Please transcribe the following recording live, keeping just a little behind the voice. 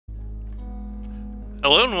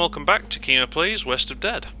Hello and welcome back to Kino-Plays West of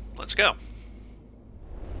Dead. Let's go.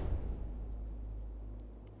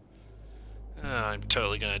 I'm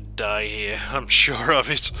totally gonna die here, I'm sure of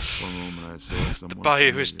it. The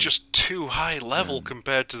bayou is just too high level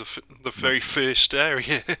compared to the very first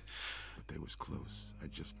area. But they was close, I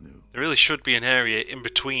just knew. There really should be an area in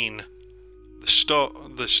between the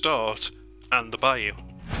start and the bayou.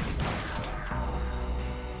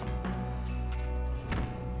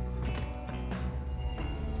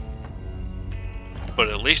 But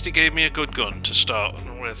at least it gave me a good gun to start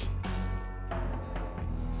with.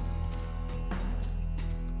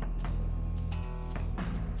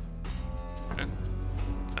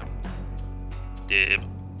 Dib.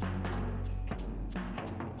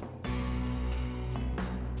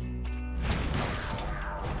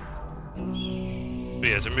 But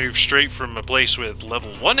yeah, to move straight from a place with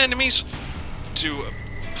level 1 enemies to a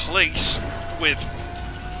place with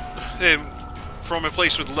from a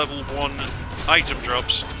place with level 1 item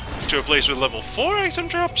drops to a place with level 4 item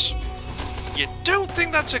drops? You don't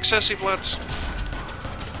think that's excessive, lads?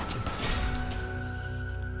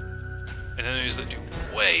 And enemies that do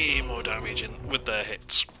way more damage with their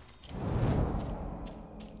hits.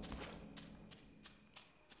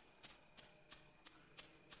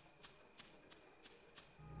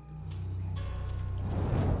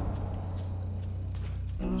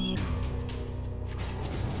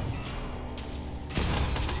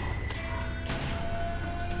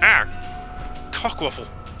 Ah! Cockwaffle.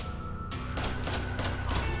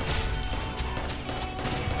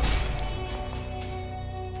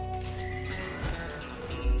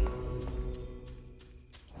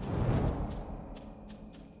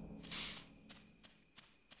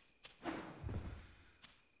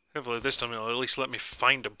 Hopefully this time it'll at least let me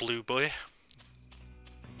find a blue boy.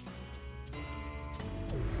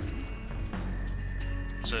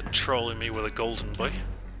 Is it trolling me with a golden boy?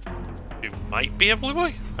 Who might be a blue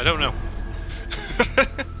boy? I don't know.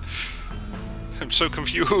 I'm so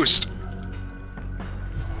confused.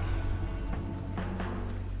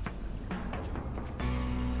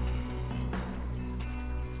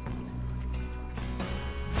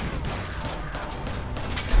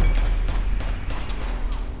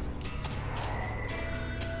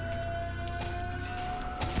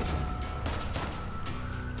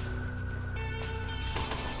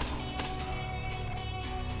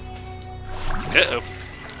 Uh-oh.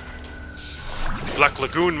 Black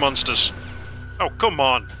Lagoon monsters. Oh, come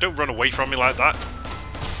on. Don't run away from me like that.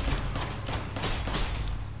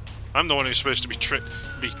 I'm the one who's supposed to be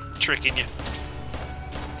tricking you.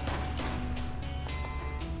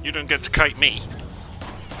 You don't get to kite me.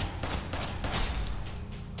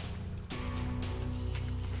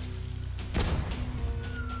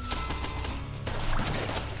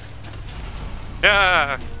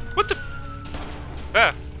 Ah! What the?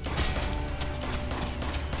 Ah!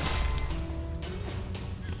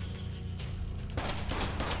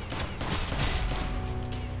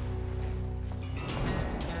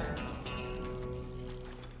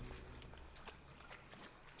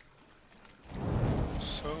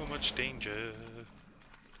 So much danger.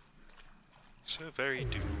 So very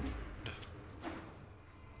doomed.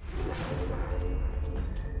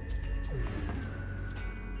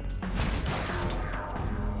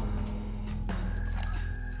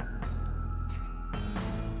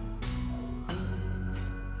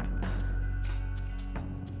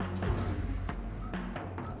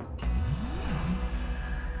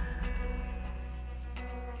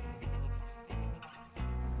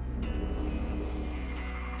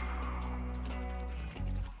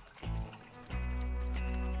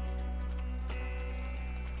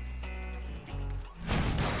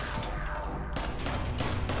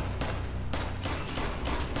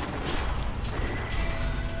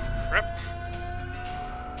 Crap.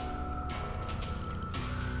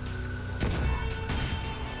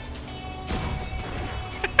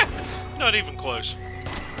 Not even close.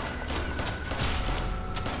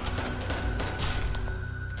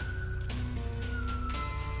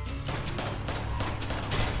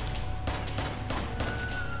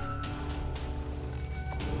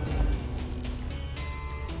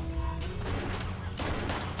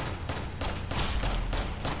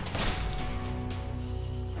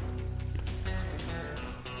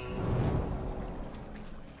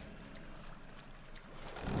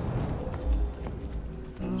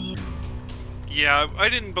 Yeah, I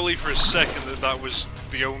didn't believe for a second that that was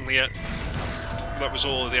the only that was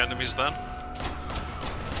all of the enemies then.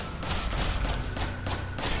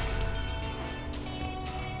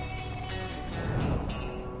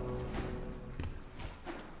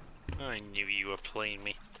 I knew you were playing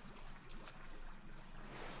me.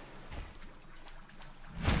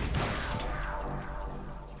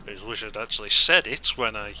 just wish I'd actually said it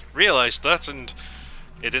when I realised that, and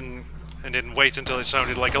it didn't wait until it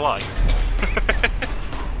sounded like a lie.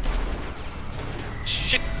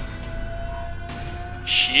 Shit!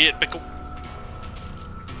 Shit, pickle.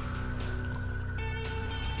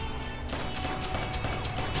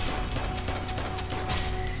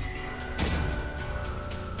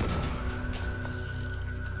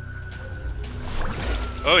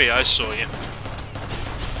 Oh yeah, I saw you.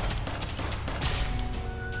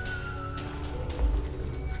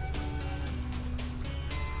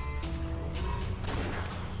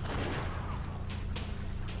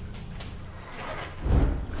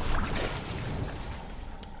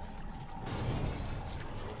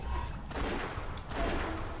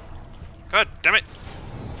 God damn it!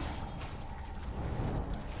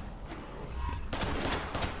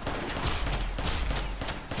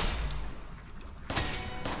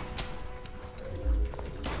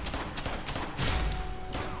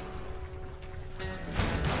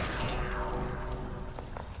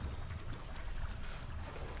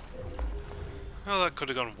 Well, that could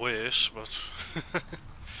have gone worse, but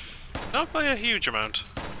not by a huge amount.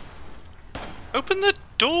 Open the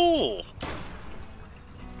door!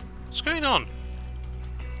 What's going on?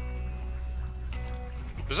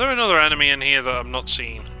 Is there another enemy in here that I'm not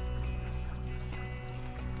seeing?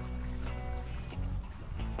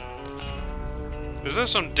 Is there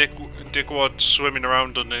some dickwad swimming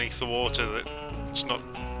around underneath the water that it's not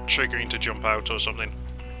triggering to jump out or something?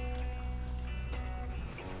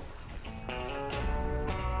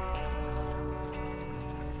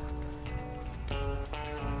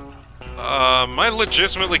 I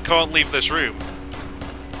legitimately can't leave this room.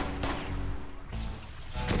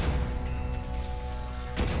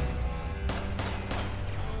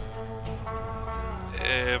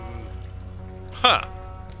 Huh.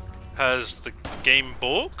 Has the game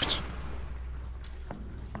balked?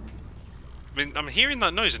 I mean, I'm hearing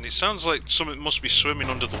that noise and it sounds like something must be swimming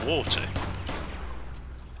under the water.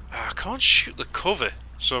 I can't shoot the cover,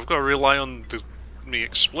 so I've got to rely on the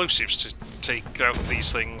explosives to take out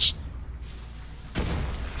these things.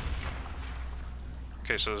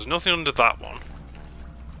 Okay, so there's nothing under that one.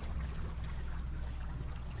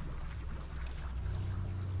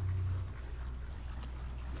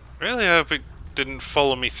 Really hope it didn't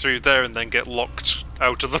follow me through there and then get locked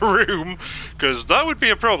out of the room, because that would be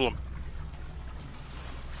a problem.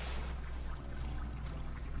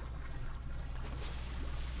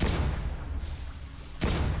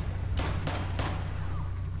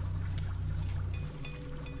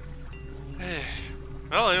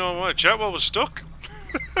 Well, anyone want to chat while we're stuck?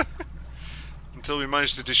 Until we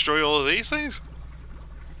manage to destroy all of these things?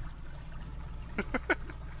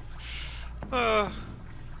 Oh,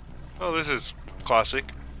 this is classic.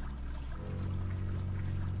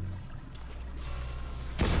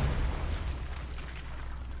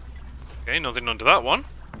 Okay, nothing under that one.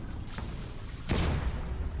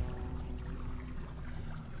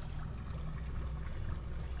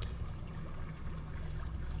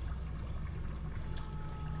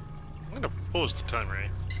 I'm gonna pause the timer here.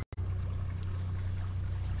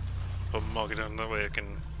 But mark it down that way I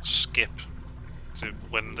can skip to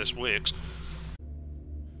when this works.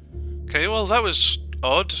 Okay, well that was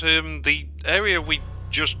odd. The area we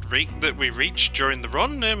just reached during the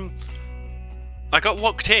run, I got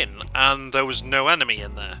locked in and there was no enemy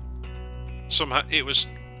in there. Somehow it was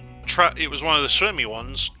one of the swimmy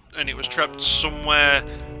ones, and it was trapped somewhere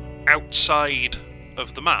outside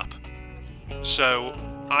of the map. So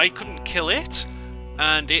I couldn't kill it,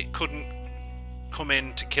 and it couldn't come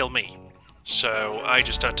in to kill me. So I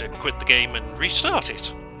just had to quit the game and restart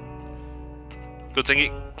it. Good thing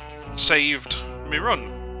it saved me run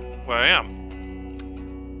where I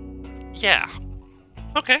am. Yeah.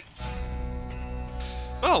 Okay.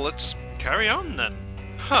 Well, let's carry on then.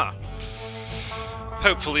 Huh.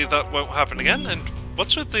 Hopefully that won't happen again. And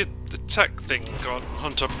what's with the tech thing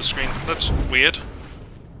on top of the screen? That's weird.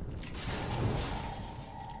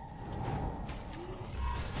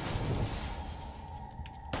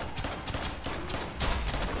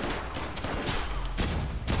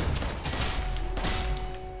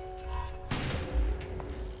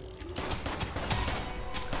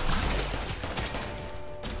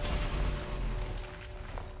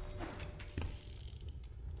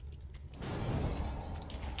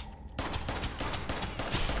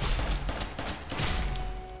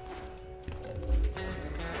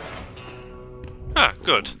 Ah,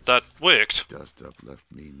 good. That worked. Dust up left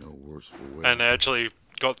me no worse for wear. And I actually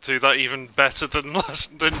got through that even better than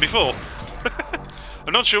before.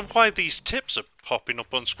 I'm not sure why these tips are popping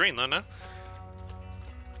up on screen though now.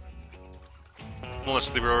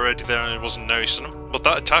 Unless they were already there and I wasn't noticing them. But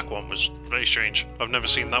that attack one was very strange. I've never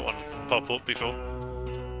seen that one pop up before.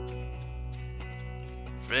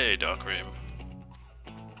 Very dark room.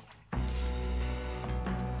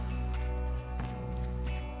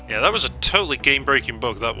 Yeah, that was a totally game-breaking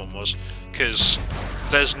bug, that one was. Because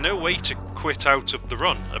there's no way to quit out of the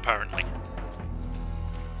run, apparently.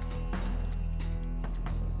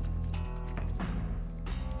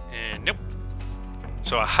 Nope.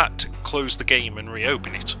 So I had to close the game and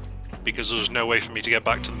reopen it, because there was no way for me to get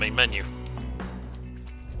back to the main menu.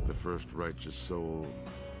 The first righteous soul,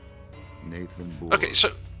 Nathan Bohr. Okay,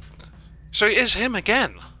 so it is him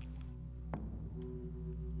again.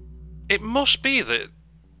 It must be that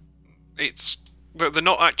they're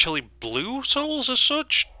not actually blue souls as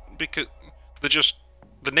such, because they're just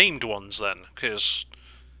the named ones then, because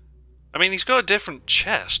I mean, he's got a different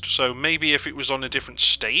chest, so maybe if it was on a different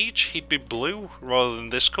stage, he'd be blue rather than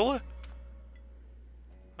this colour?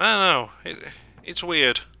 I don't know. It's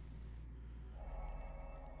weird.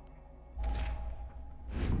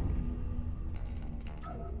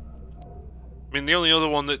 I mean, the only other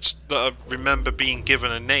one that I remember being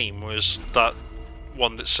given a name was that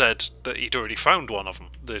one that said that he'd already found one of them,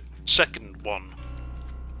 the second one.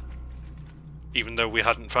 Even though we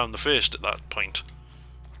hadn't found the first at that point.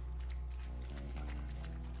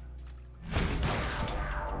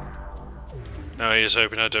 Now here's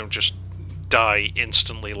hoping I don't just die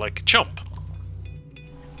instantly like a chump.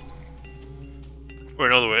 Or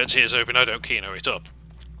in other words, here's hoping I don't Kino it up.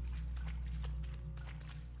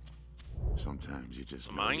 Sometimes you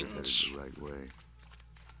just know you're headed the right way.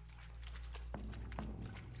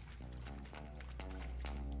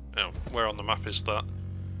 Oh, where on the map is that?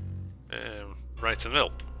 Right in the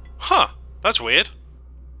middle. Huh! That's weird.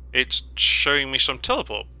 It's showing me some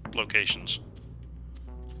teleport locations.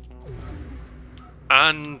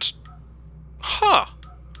 And... Huh!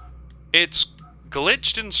 It's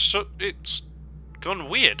glitched and it's gone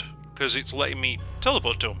weird, because it's letting me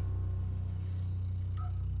teleport to them.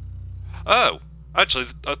 Oh! Actually,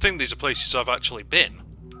 I think these are places I've actually been.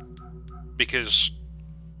 Because...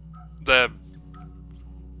 they're...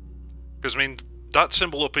 Because, I mean, that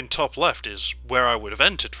symbol up in top left is where I would have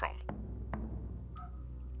entered from.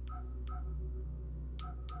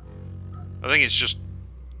 I think it's just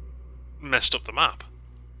messed up the map.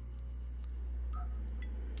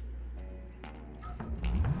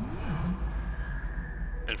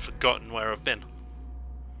 And forgotten where I've been.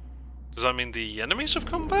 Does that mean the enemies have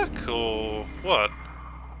come back, or what?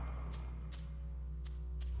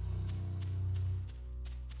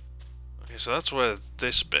 Okay, so that's where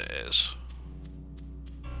this bit is.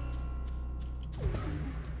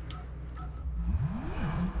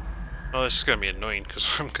 Oh, this is going to be annoying, because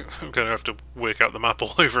I'm going to have to work out the map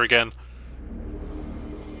all over again.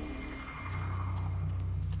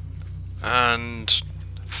 And...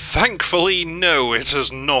 thankfully, no, it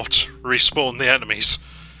has not respawned the enemies.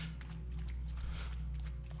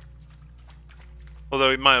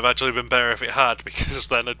 Although it might have actually been better if it had, because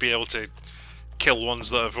then I'd be able to kill ones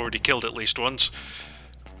that I've already killed at least once.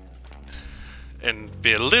 And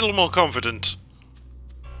be a little more confident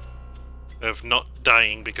of not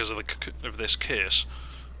dying because of this curse.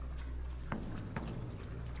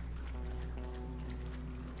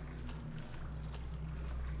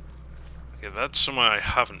 Okay, that's somewhere I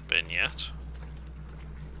haven't been yet.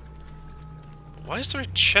 Why is there a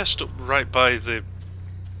chest up right by the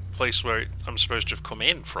place where I'm supposed to have come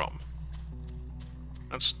in from?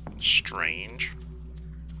 That's strange.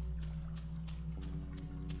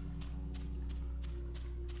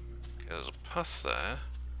 Okay, there's a path there.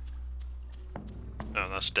 Oh,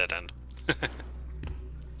 that's dead end.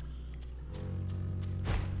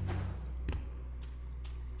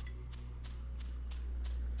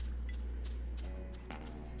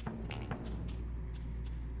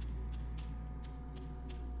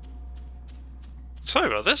 Sorry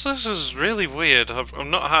about this. This is really weird. I've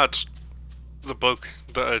not had the bug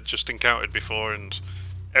that I just encountered before, and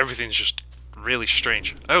everything's just really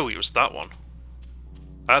strange. Oh, it was that one.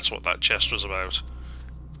 That's what that chest was about.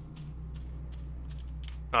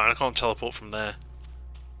 Oh, I can't teleport from there.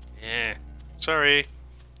 Yeah. Sorry.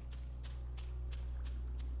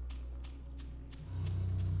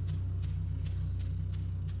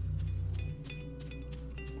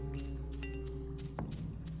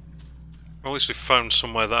 At least we found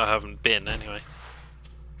somewhere that I haven't been, anyway.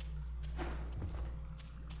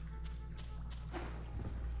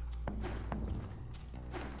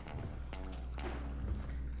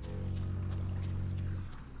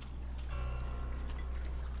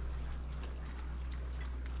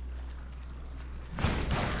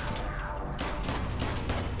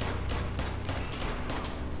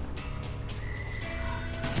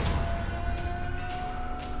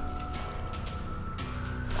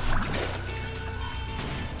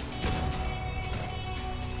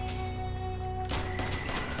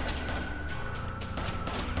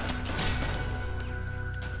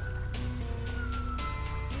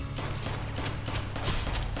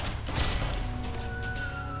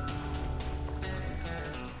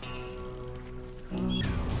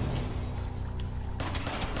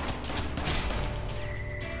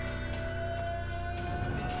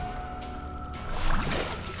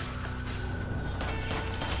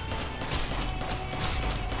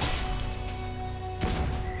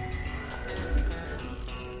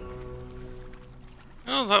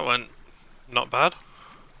 Oh, that went not bad.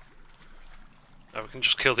 Now we can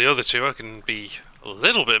just kill the other two. I can be a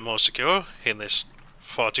little bit more secure in this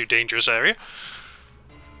far too dangerous area.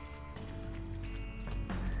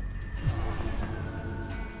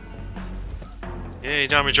 Yay,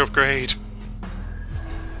 damage upgrade.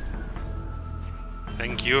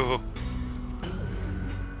 Thank you.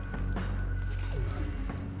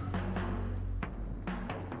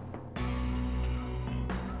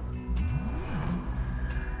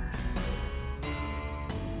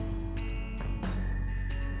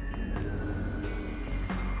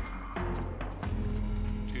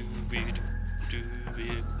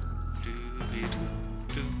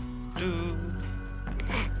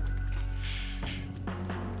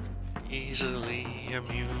 Easily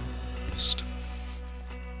amused.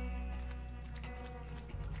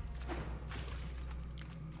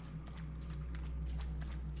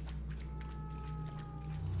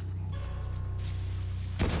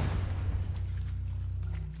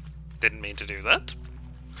 Didn't mean to do that.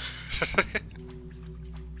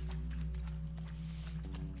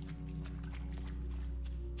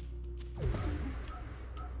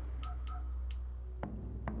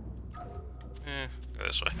 Go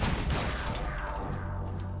this way.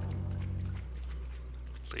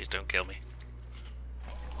 Please don't kill me.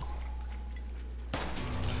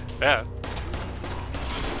 Yeah.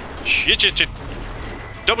 Shit, shit, shit.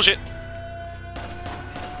 Double shit.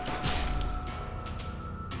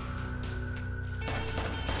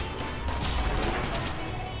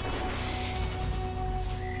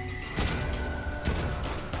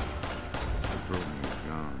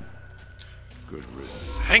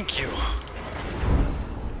 Thank you.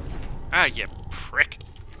 Ah, you prick.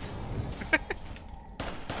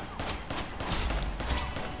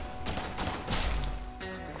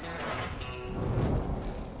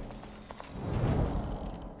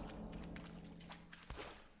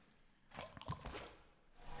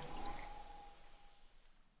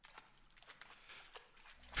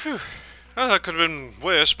 Phew. Oh, that could have been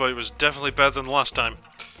worse, but it was definitely better than last time.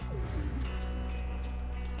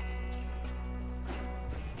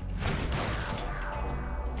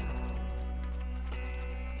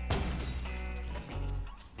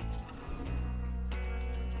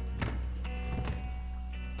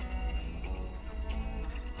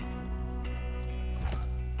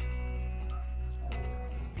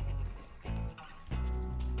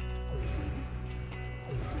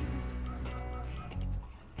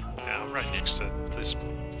 Right next to this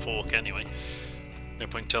fork anyway. No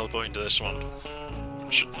point teleporting to this one.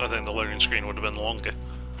 I think the loading screen would have been longer.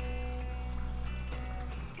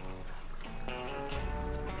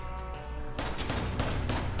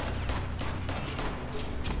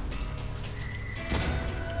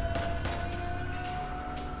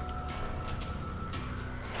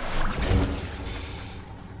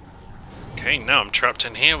 Okay, now I'm trapped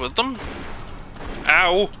in here with them.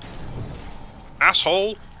 Ow!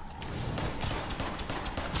 Asshole!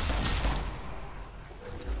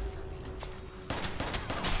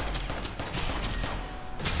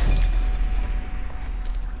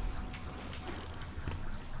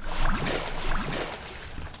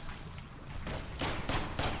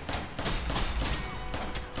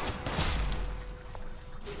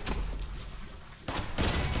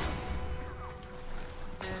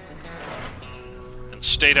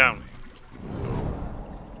 Stay down.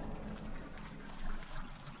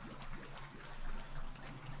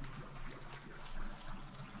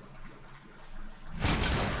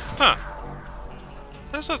 Huh.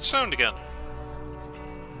 There's that sound again.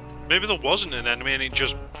 Maybe there wasn't an enemy and it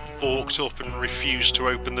just balked up and refused to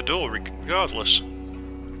open the door regardless.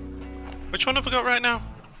 Which one have I got right now?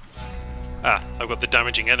 Ah, I've got the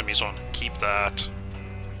damaging enemies on. Keep that.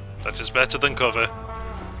 That is better than cover.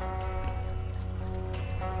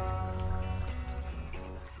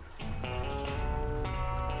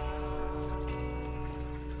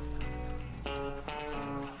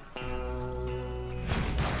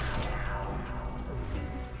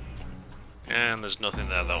 And there's nothing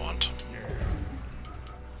there that I want.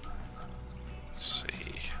 Let's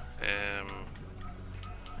see.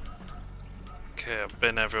 Okay, I've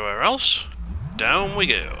been everywhere else. Down we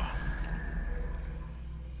go.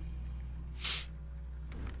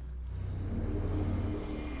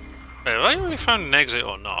 Wait, have I already found an exit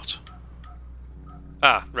or not?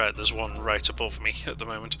 Ah, right, there's one right above me at the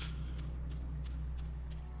moment.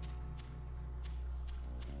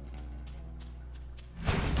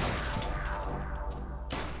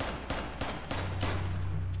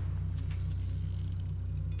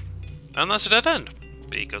 And that's a dead end,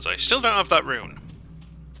 because I still don't have that rune.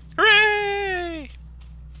 Hooray!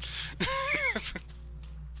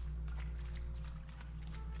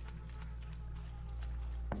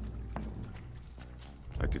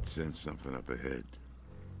 could sense something up ahead.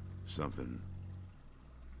 Something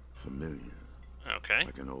familiar. Okay.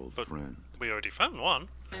 Like an old but friend. We already found one.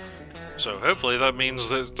 So hopefully that means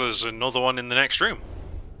that there's another one in the next room.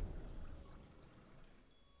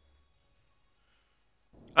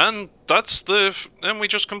 And that's the... and we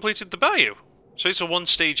just completed the bayou. So it's a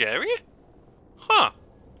one-stage area? Huh.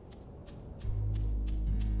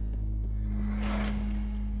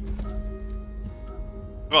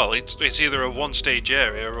 Well, it's either a one-stage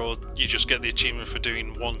area, or you just get the achievement for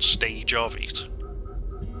doing one stage of it.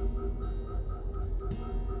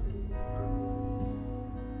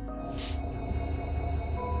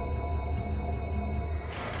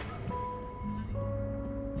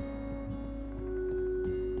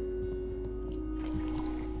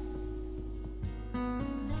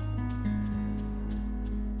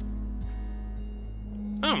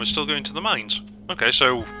 Oh, we're still going to the mines. Okay,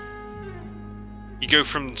 so... you go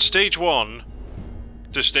from stage 1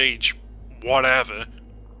 to stage whatever,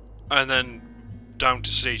 and then down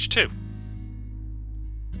to stage 2.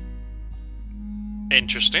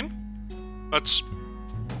 Interesting. That's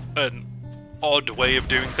an odd way of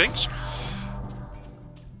doing things.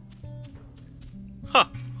 Huh.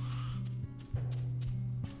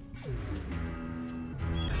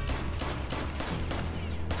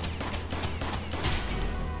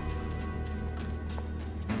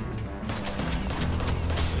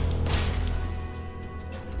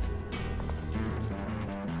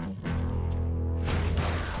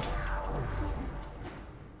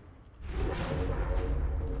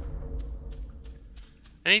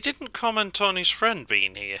 And he didn't comment on his friend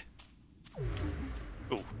being here.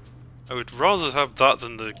 Ooh. I would rather have that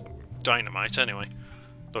than the dynamite anyway.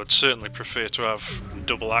 Though I'd certainly prefer to have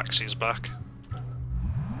double axes back.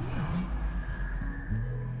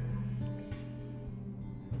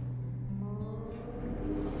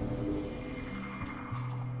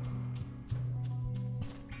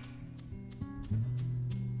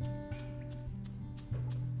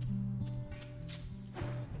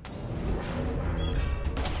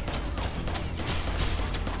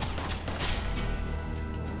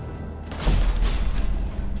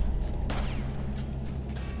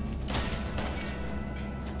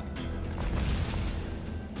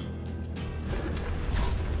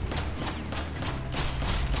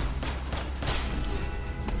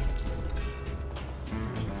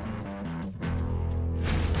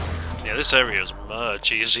 Yeah, this area is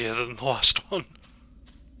much easier than the last one.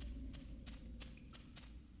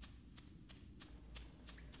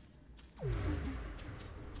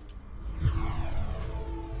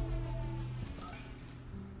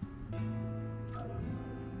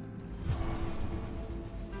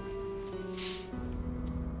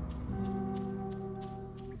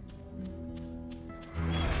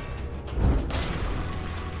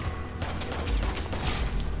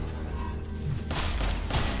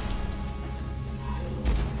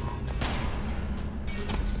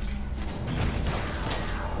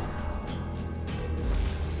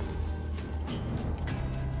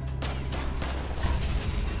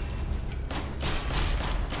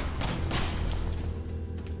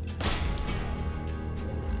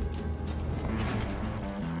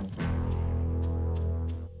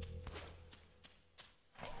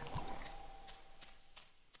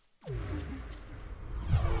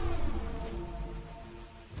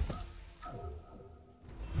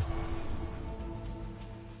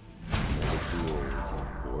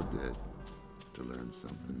 Dead to learn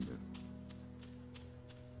something new.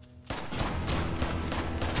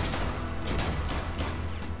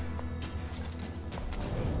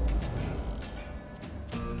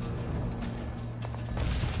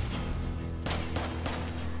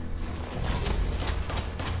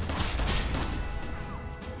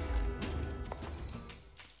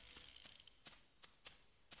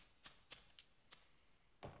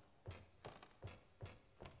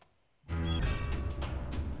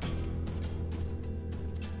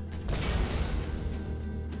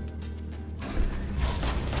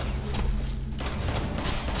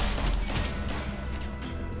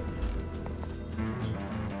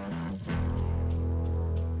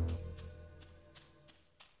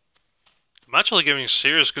 I'm actually giving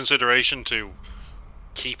serious consideration to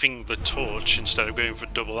keeping the torch instead of going for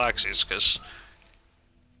double axes, because,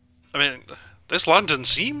 I mean, this lantern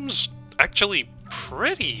seems actually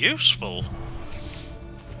pretty useful.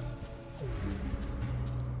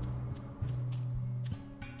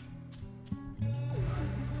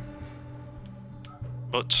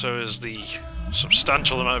 But so is the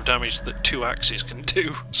substantial amount of damage that 2 axes can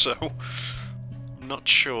do, so I'm not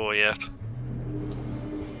sure yet.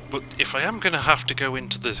 But if I am going to have to go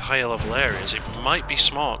into the higher level areas, it might be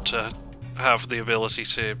smart to have the ability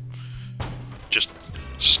to just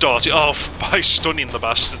start it off by stunning the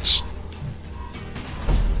bastards.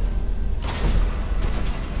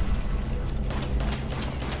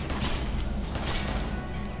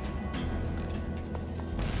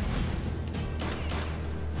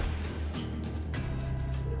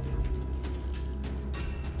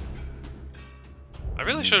 I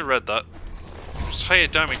really should have read that. It's higher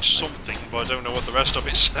damage something, but I don't know what the rest of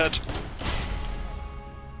it said.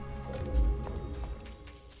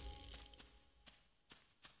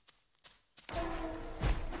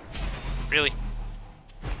 Really?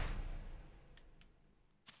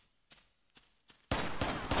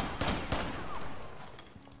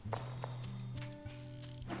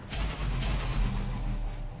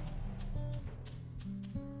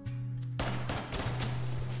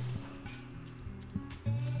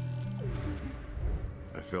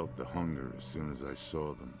 I felt the hunger as soon as I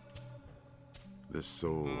saw them. This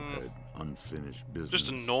soul had unfinished business. Just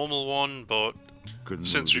a normal one, but Couldn't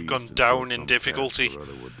since move we've gone east down until in some difficulty, task or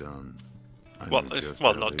other were done. I well, knew just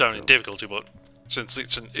well, how not they down in felt. difficulty, but since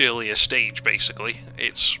it's an earlier stage, basically,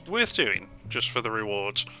 it's worth doing, just for the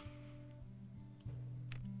rewards.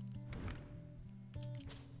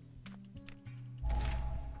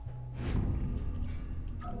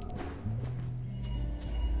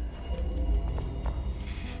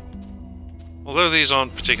 Although these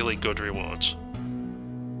aren't particularly good rewards.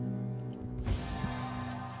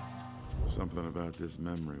 Something about this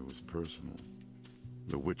memory was personal.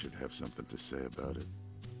 The witch would have something to say about it.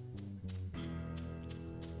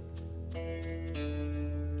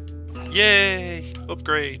 Yay!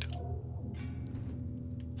 Upgrade!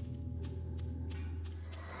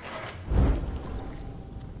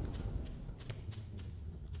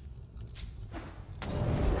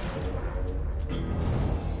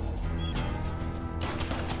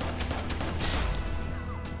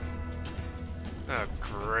 Oh,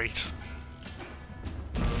 great.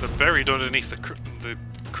 They're buried underneath the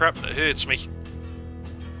crap that hurts me.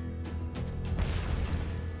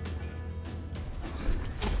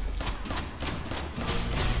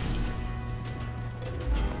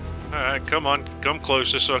 Alright, come on, come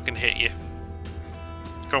closer so I can hit you.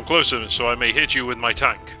 Come closer so I may hit you with my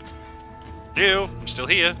tank. Ew, I'm still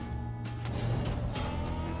here.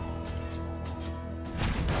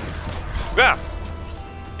 Ah!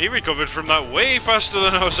 He recovered from that way faster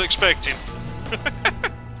than I was expecting.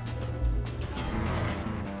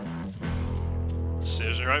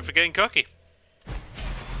 Serves me right for getting cocky.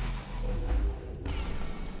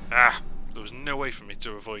 Ah, there was no way for me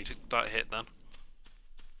to avoid that hit then.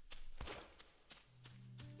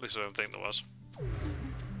 At least I don't think there was.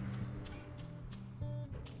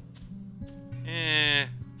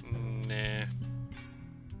 Nah.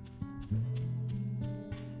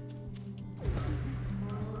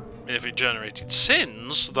 If it generated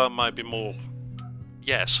sins, that might be more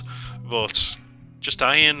yes, but just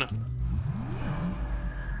iron.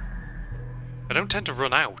 I don't tend to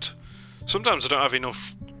run out. Sometimes I don't have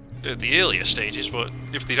enough at the earlier stages, but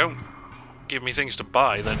if they don't give me things to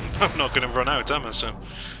buy, then I'm not going to run out, am I? So.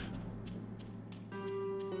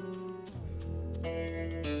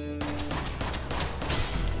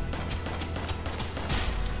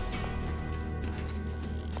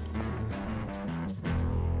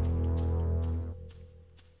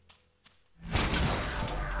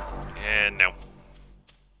 No.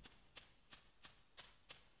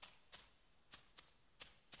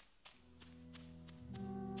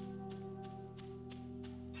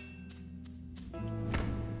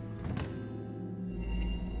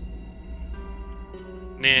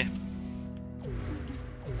 Nah.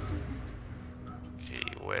 Okay,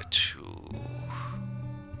 where to?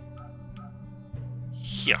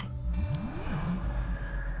 Here.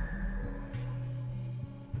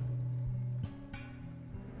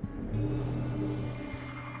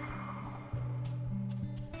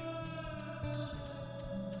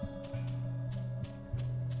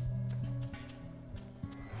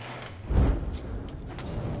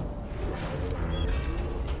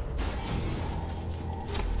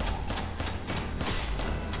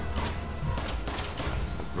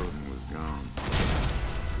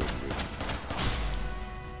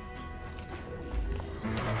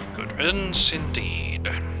 Good riddance indeed.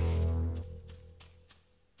 Okay,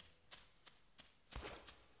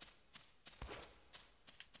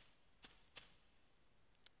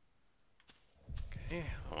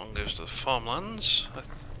 that one goes to the farmlands. I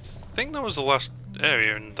think that was the last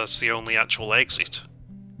area, and that's the only actual exit.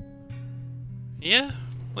 Yeah,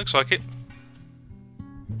 looks like it.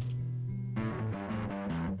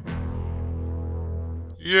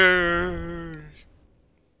 Yay!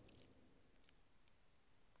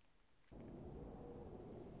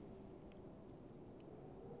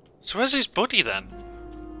 So where's his buddy then?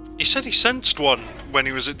 He said he sensed one when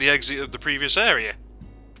he was at the exit of the previous area.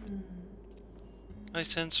 I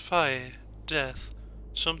sense fire, death,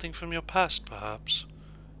 something from your past perhaps.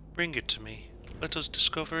 Bring it to me. Let us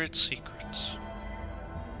discover its secrets.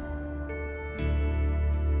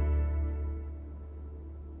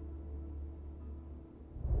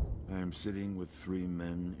 I am sitting with 3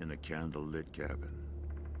 men in a candlelit cabin.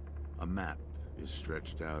 A map is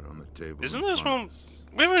stretched out on the table. Isn't this one?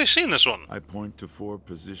 We've already seen this one. I point to 4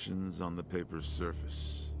 positions on the paper's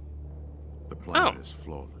surface. The plan is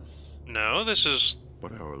flawless. No, this is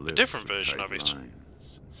but our a different version of it.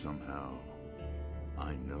 Lines, and somehow,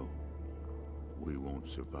 I know we won't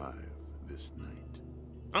survive this night.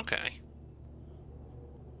 Okay.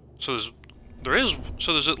 So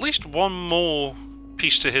there's at least one more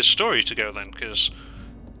piece to his story to go then, because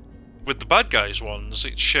with the bad guys ones,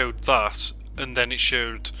 it showed that, and then it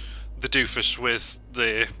showed the doofus with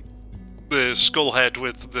the skull head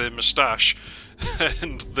with the moustache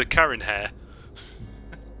and the Karen hair.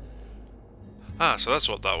 Ah, so that's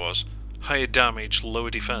what that was. Higher damage, lower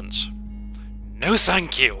defense. No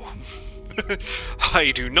thank you!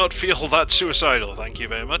 I do not feel that suicidal, thank you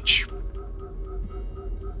very much.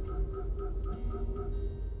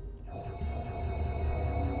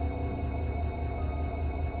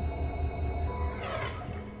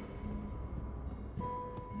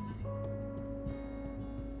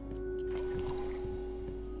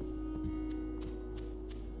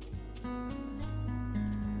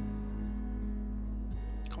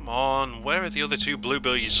 Come on, where are the other 2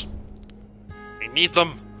 blueberries? I need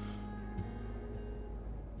them!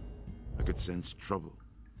 I could sense trouble,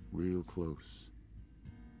 real close.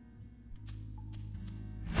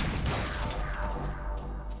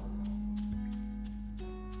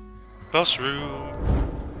 Bus room.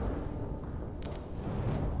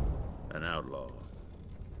 An outlaw.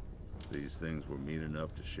 These things were mean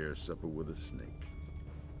enough to share supper with a snake.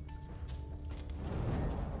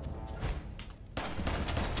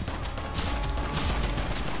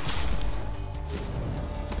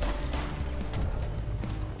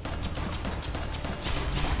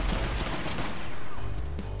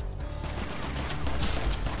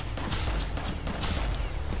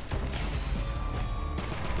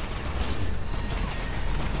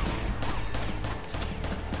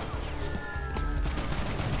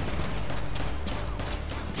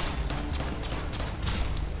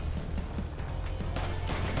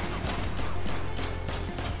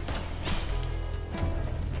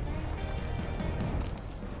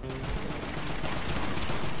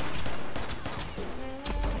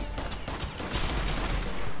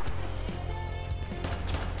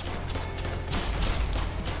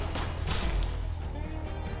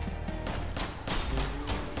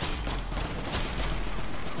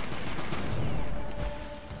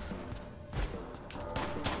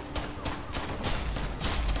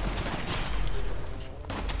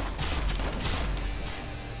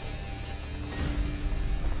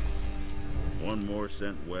 One more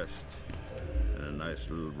sent west, and a nice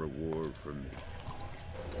little reward for me.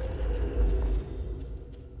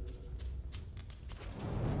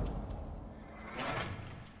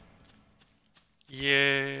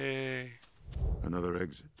 Yay! Another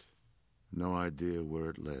exit. No idea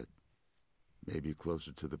where it led. Maybe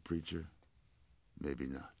closer to the preacher, maybe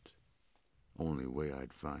not. Only way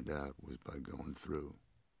I'd find out was by going through.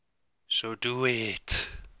 So do it.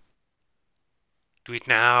 Do it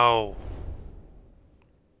now.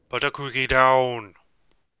 Put a cookie down.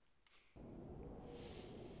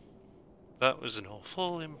 That was an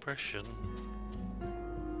awful impression.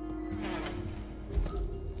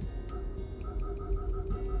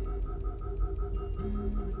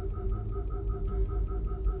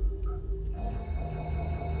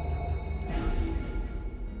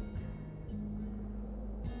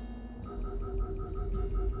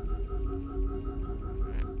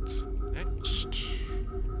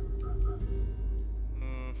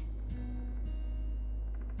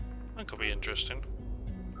 That could be interesting.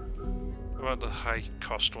 What about the high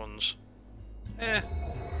cost ones?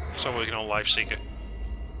 So working on Life Seeker.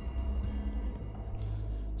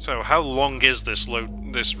 So how long is this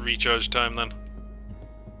this recharge time then?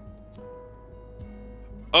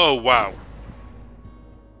 Oh wow.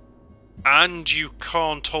 And you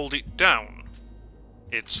can't hold it down.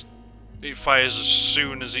 It fires as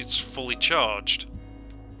soon as it's fully charged.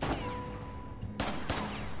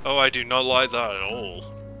 Oh, I do not like that at all.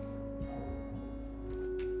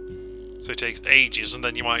 So it takes ages and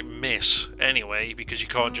then you might miss anyway because you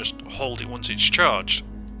can't just hold it once it's charged.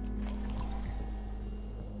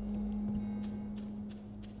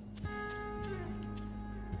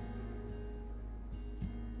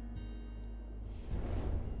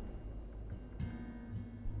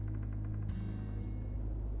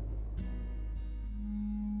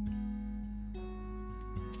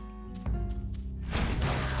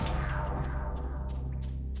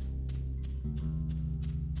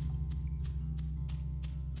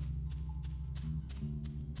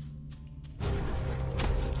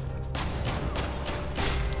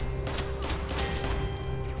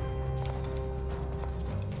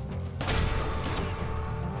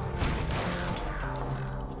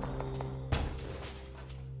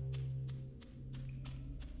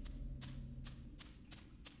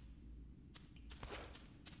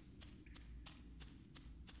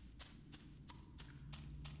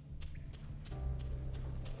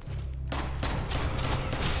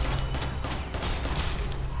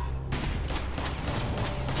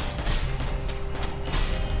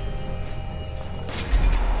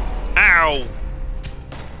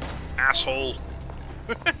 asshole.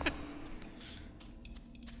 God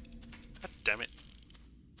damn it.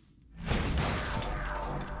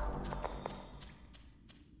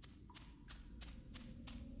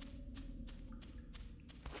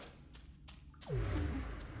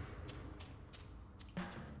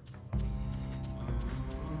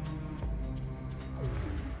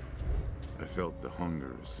 I felt the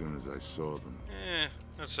hunger as soon as I saw them. Yeah,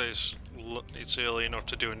 I'd say it's early enough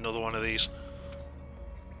to do another one of these.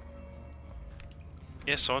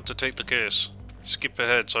 Yes, I want to take the curse. Skip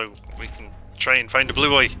ahead so we can try and find a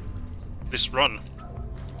blue eye. This run.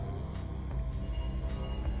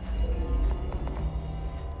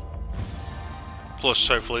 Plus,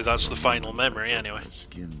 hopefully that's the final memory anyway. My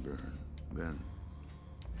skin burn. Then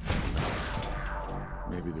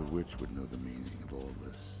maybe the witch would know the meaning of all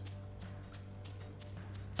this.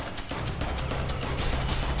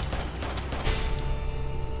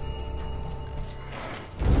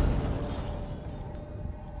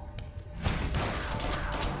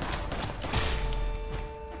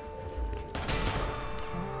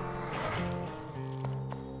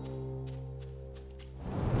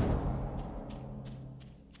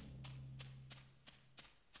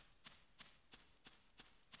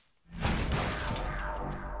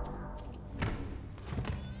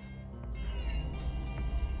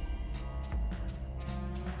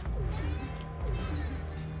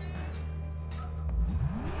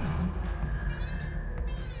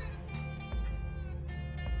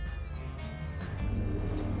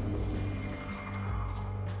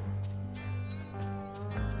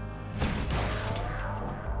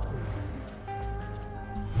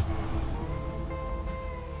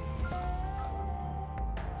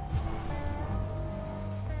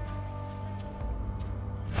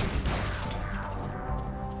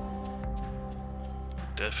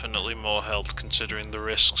 Definitely more health considering the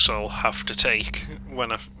risks I'll have to take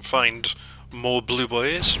when I find more blue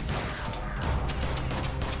boys.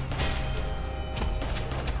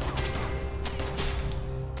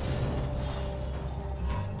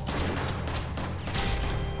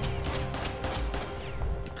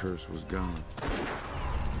 The curse was gone.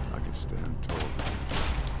 I could stand tall.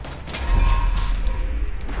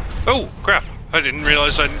 Oh, crap! I didn't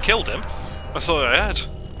realise I hadn't killed him. I thought I had.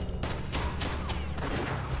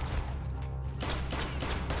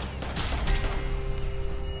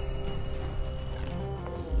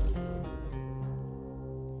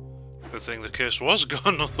 Good thing the curse was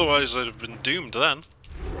gone, otherwise I'd have been doomed then.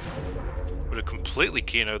 Would have completely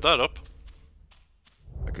keynoted that up.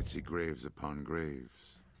 I could see graves upon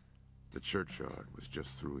graves. The churchyard was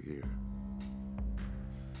just through here.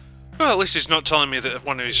 Well, at least he's not telling me that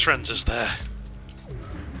one of his friends is there.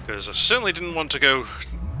 Because I certainly didn't want to go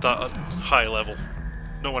that high level.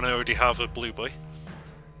 Not when I already have a blue boy.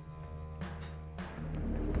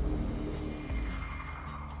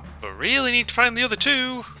 But really need to find the other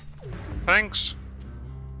two. Thanks.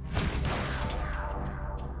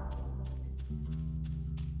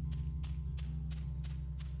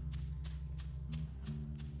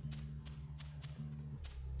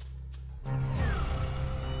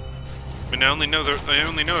 I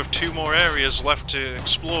only know of two more areas left to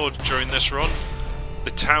explore during this run.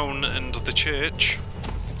 The town and the church.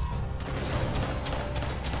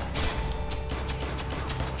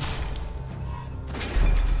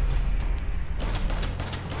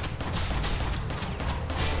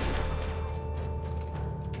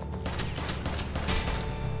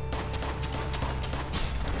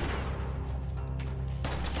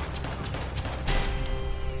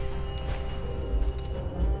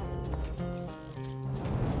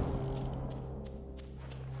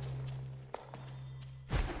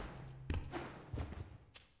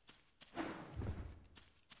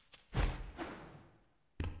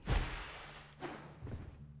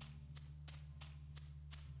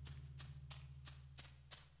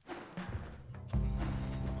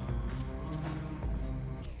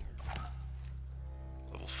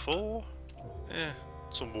 Level 4? Yeah,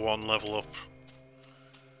 it's a 1 level up.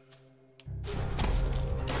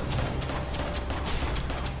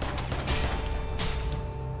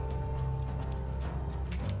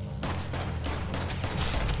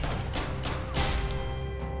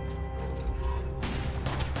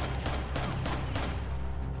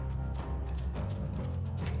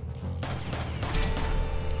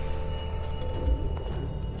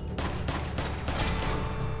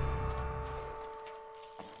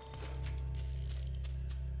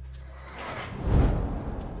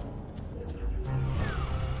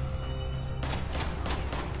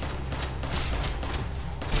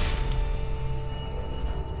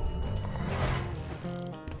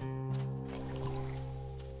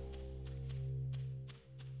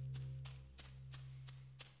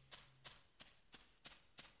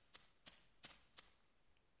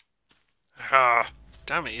 Ah,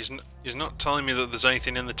 damn it, he's not telling me that there's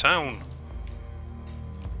anything in the town.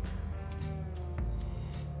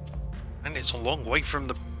 And it's a long way from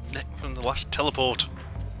the last teleport.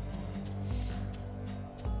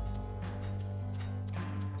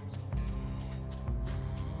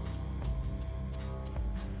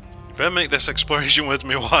 You better make this exploration worth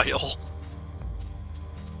me while.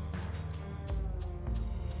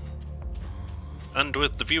 And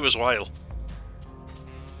with the viewers while.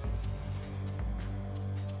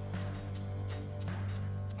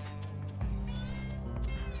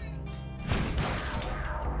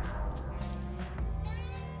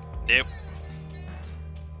 Yep.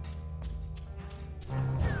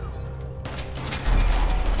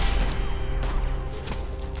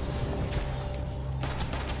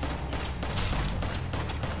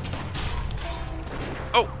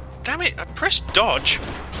 Oh, damn it, I pressed dodge.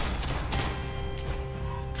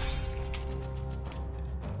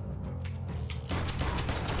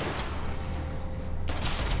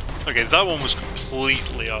 Okay, that one was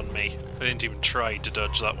completely on me. I didn't even try to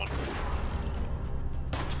dodge that one.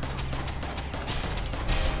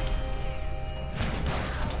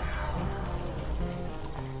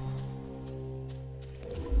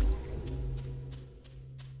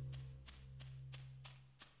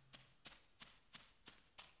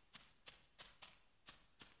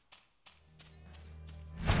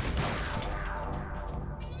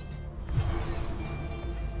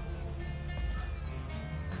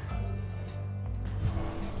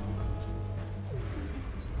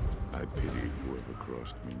 I pity whoever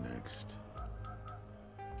crossed me next.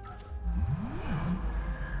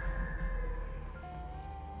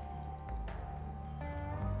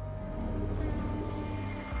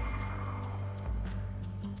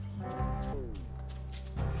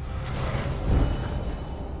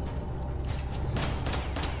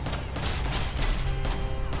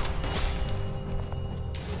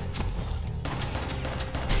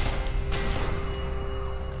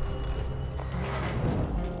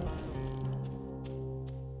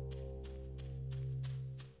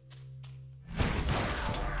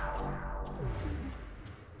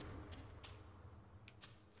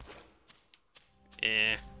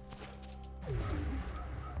 Yeah.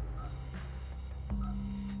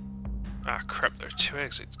 Ah, crap, there are two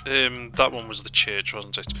exits. That one was the church,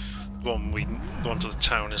 wasn't it? The one to the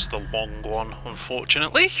town is the long one,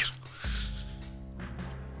 unfortunately.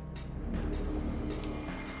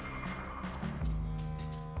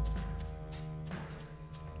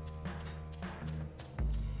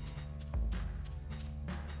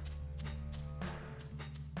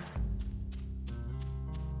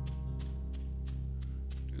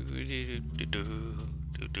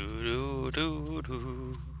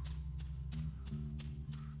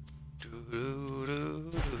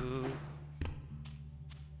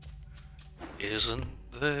 Isn't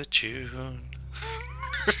the tune?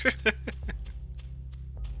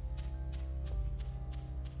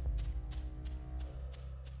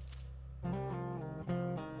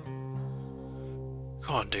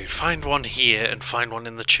 Come on, dude, find one here and find one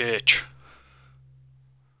in the church.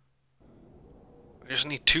 I just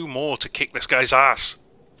need two more to kick this guy's ass.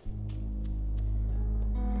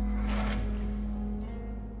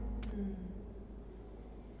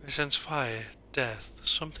 I sense fire, death,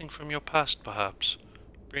 something from your past perhaps.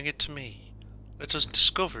 Bring it to me. Let us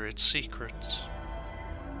discover its secrets.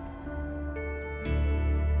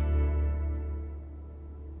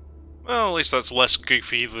 Well, at least that's less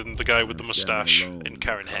goofy than the guy with the moustache and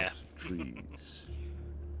Karen hair. Trees.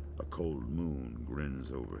 A cold moon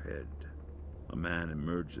grins overhead. A man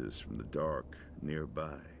emerges from the dark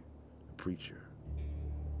nearby. A preacher.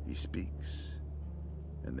 He speaks,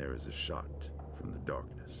 and there is a shot from the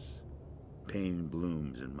darkness. Pain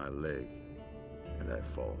blooms in my leg, and I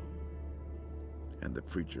fall. And the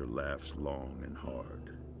preacher laughs long and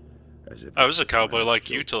hard, as if I was a cowboy like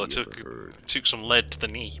you till I took some lead to the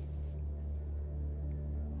knee.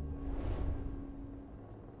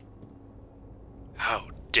 How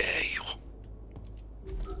dare you?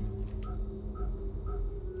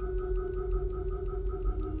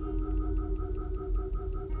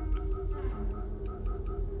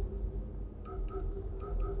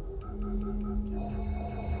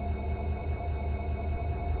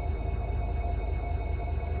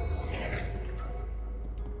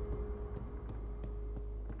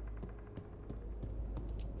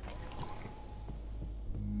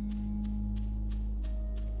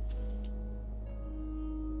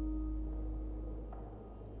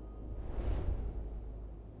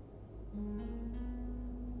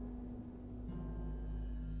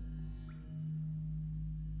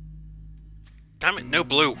 Damn it, no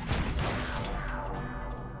blue.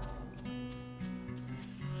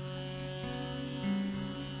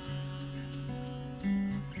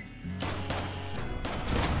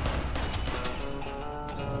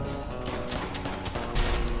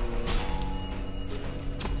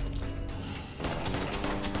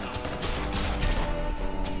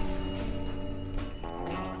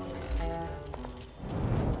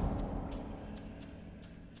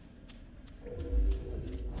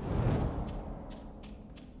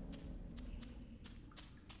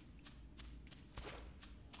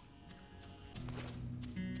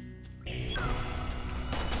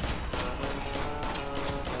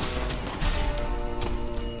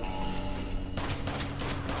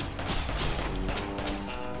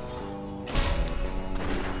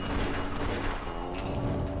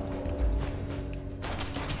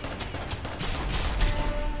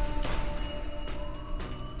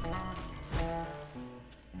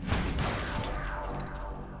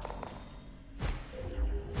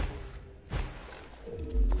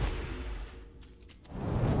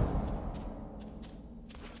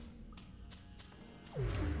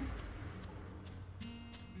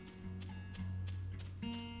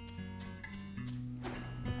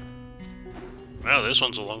 Well, this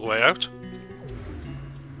one's a long way out.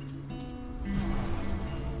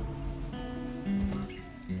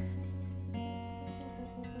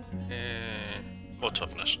 More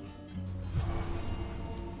toughness.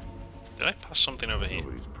 Did I pass something over here?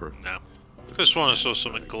 Nobody's perfect. No. I could sworn I saw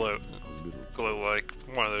something glow like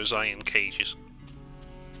one of those iron cages.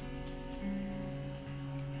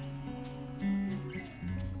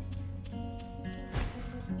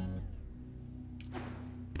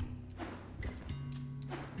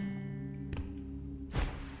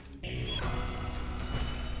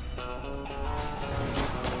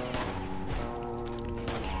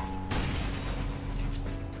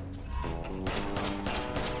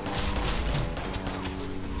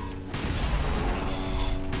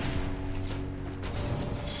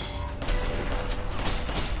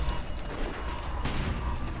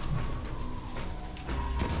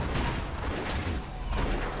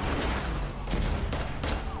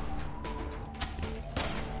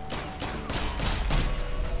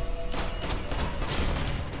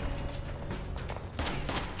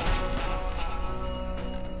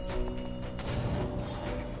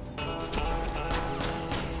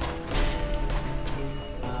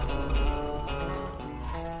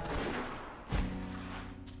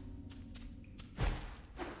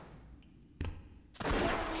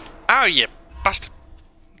 Oh, you bastard!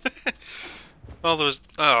 Well, there was...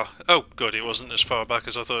 Oh, good, it wasn't as far back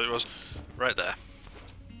as I thought it was. Right there.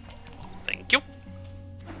 Thank you.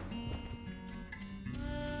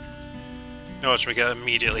 Now watch me get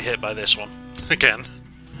immediately hit by this one. Again.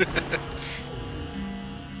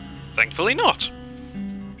 Thankfully not.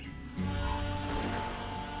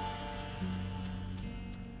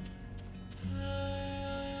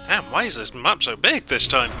 Damn, why is this map so big this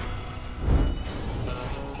time?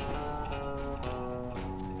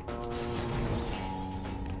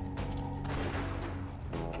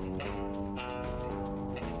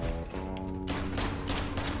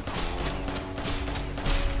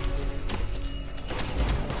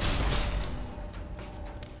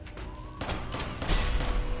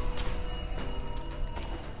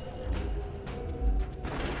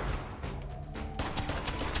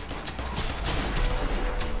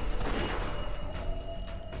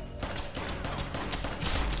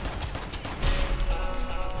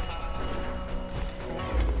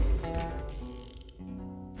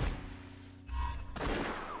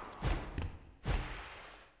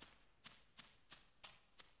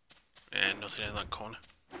 Nothing in that corner.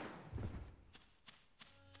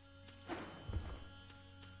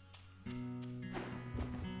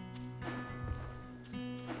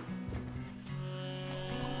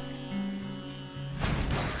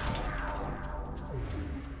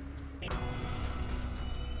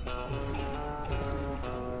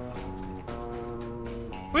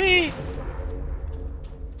 Whee!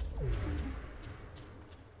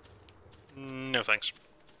 No thanks.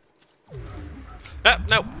 Ah,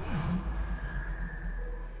 no!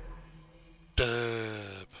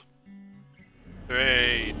 Dip.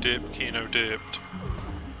 Hooray, dip, Kino dipped.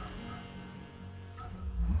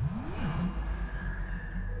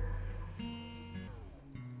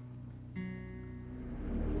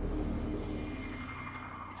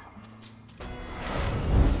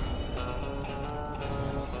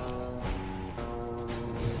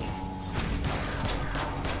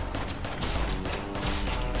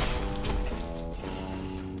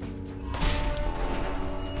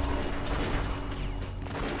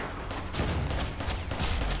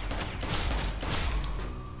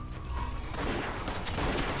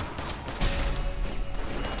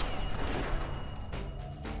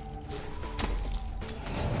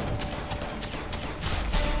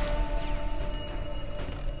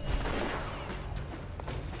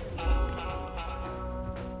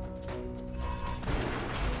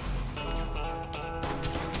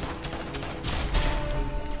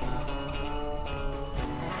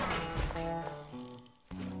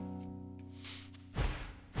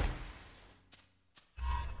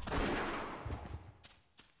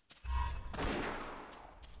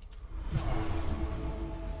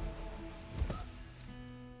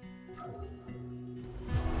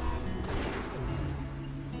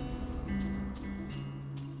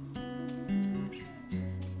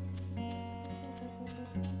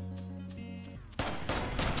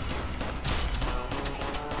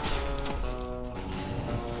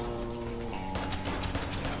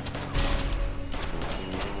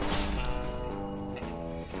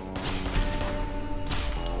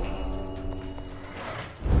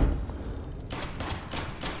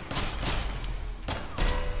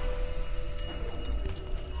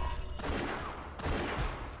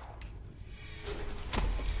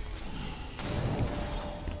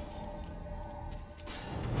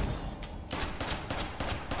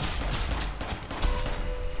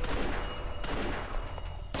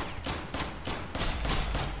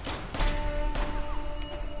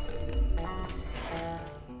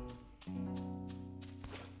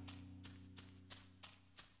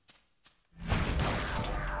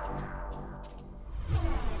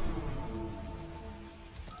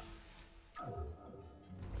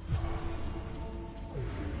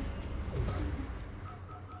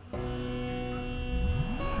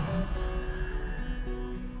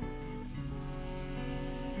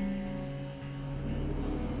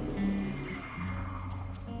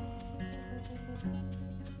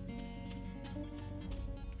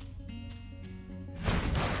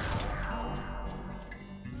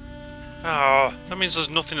 Oh, that means there's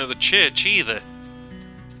nothing at the church either.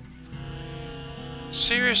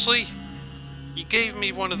 Seriously? You gave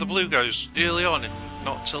me one of the blue guys early on and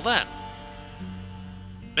not till then?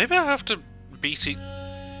 Maybe I have to beat it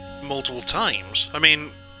multiple times. I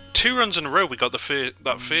mean, 2 runs in a row we got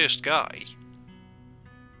that first guy.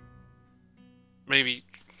 Maybe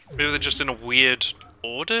they're just in a weird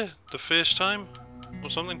order the first time or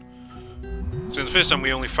something. So the first time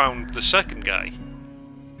we only found the second guy,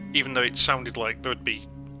 even though it sounded like there would be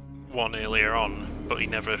one earlier on, but he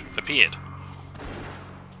never appeared.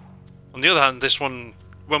 On the other hand, this one,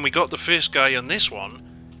 when we got the first guy on this one,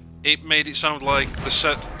 it made it sound like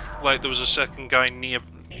there was a second guy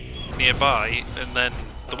nearby, and then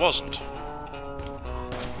there wasn't.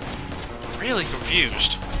 Really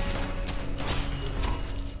confused.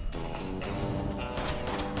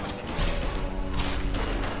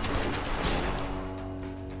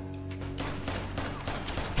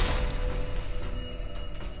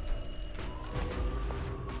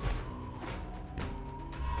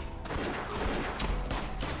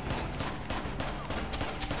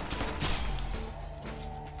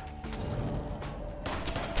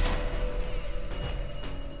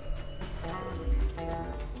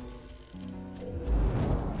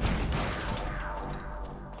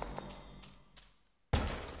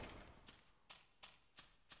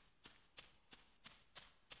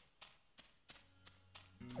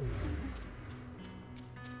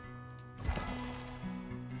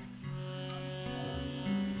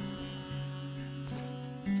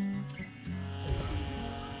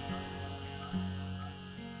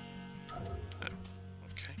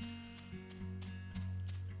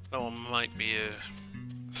 That one might be a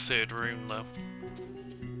 3rd room, though.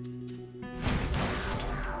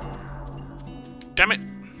 Damn it!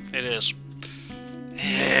 It is.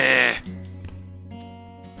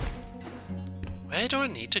 Where do I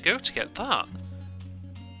need to go to get that?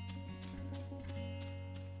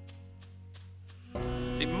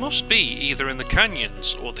 It must be either in the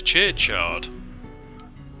canyons or the churchyard.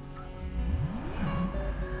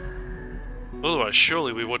 Otherwise,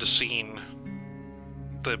 surely we would have seen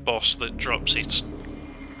the boss that drops it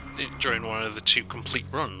during one of the 2 complete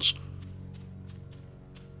runs.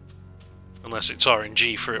 Unless it's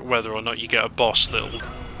RNG for it, whether or not you get a boss that'll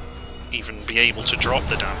even be able to drop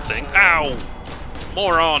the damn thing. Ow!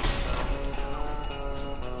 Moron!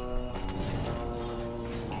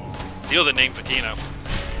 The other name for Kino.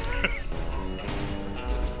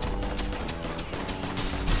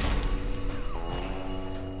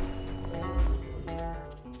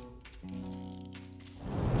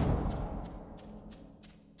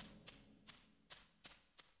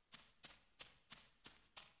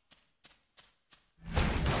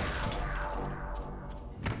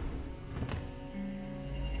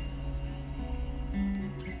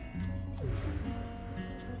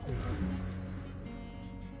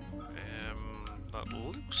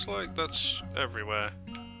 Looks like that's everywhere.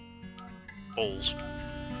 Balls.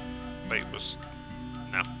 Wait,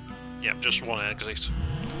 no. Yeah, just one exit.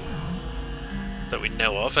 That we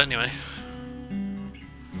know of, anyway.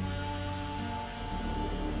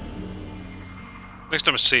 Next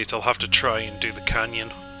time I see it, I'll have to try and do the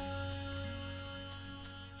canyon.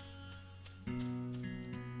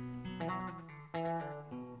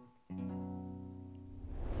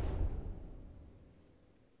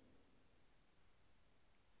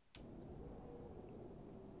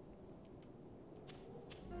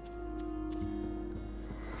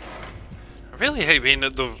 I really hate being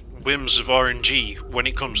at the whims of RNG when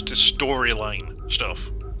it comes to storyline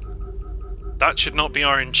stuff. That should not be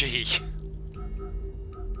RNG.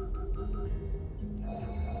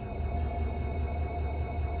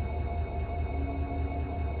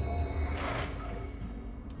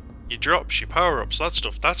 Your drops, your power-ups, that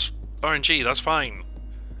stuff, that's RNG, that's fine.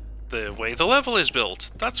 The way the level is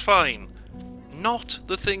built, that's fine. Not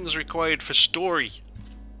the things required for story.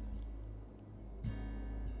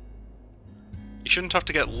 You shouldn't have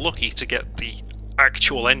to get lucky to get the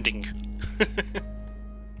actual ending.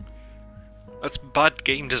 That's bad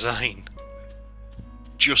game design.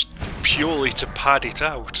 Just purely to pad it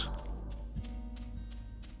out.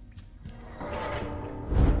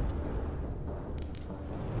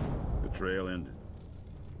 The trail ended.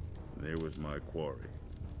 There was my quarry.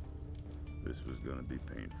 This was gonna be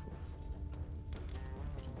painful.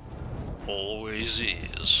 Always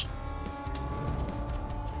is.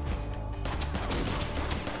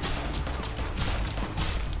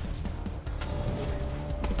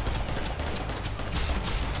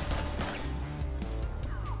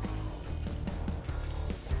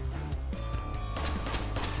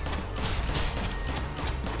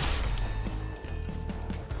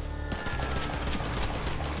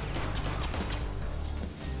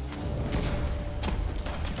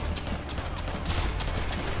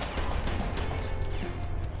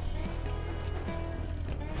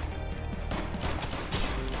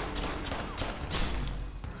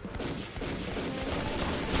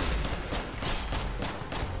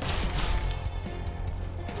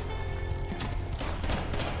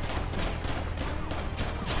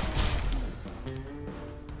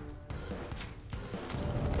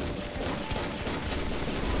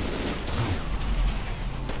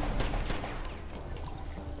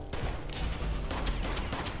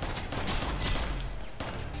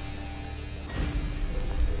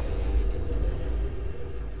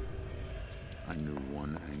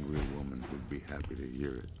 be happy to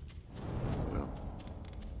hear it. Well,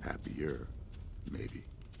 happier, maybe.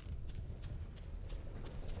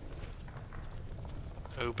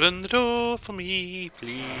 Open the door for me,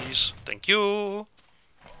 please. Thank you.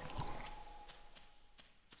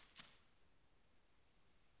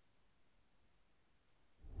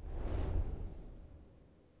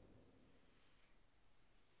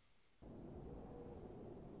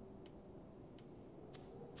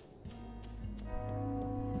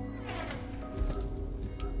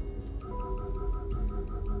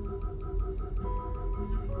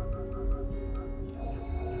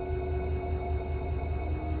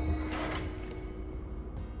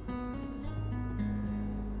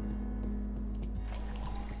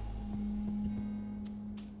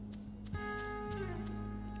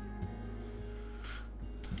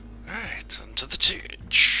 Onto the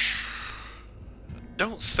church. I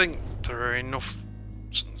don't think there are enough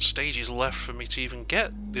stages left for me to even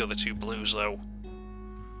get the other two blues, though.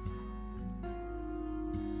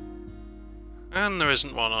 And there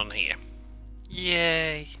isn't one on here.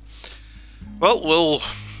 Yay! Well, we'll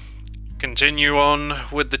continue on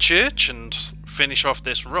with the church and finish off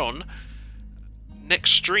this run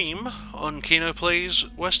next stream on Kino-Plays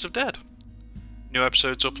West of Dead. New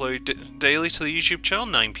episodes upload daily to the YouTube channel,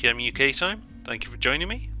 9 PM UK time. Thank you for joining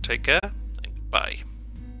me, take care, and goodbye.